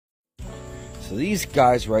So these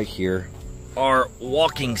guys right here are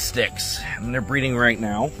walking sticks, and they're breeding right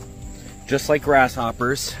now. Just like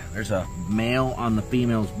grasshoppers, there's a male on the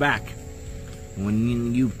female's back.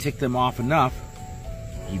 When you tick them off enough,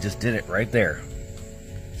 he just did it right there.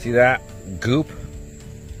 See that goop?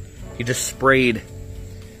 He just sprayed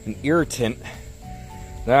an irritant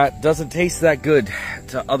that doesn't taste that good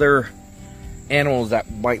to other animals that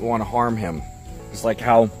might want to harm him. It's like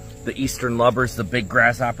how the eastern lubbers, the big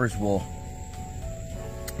grasshoppers,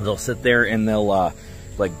 they'll sit there and they'll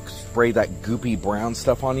like spray that goopy brown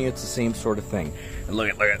stuff on you. It's the same sort of thing. And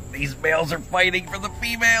look at these males are fighting for the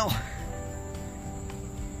female.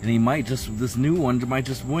 And he might just, this new one might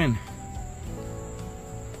just win.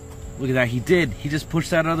 Look at that, he did. He just pushed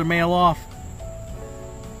that other male off.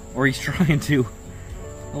 Or he's trying to.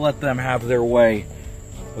 Let them have their way.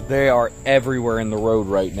 But they are everywhere in the road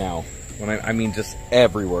right now. I mean just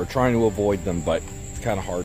everywhere. Trying to avoid them, but it's kind of hard.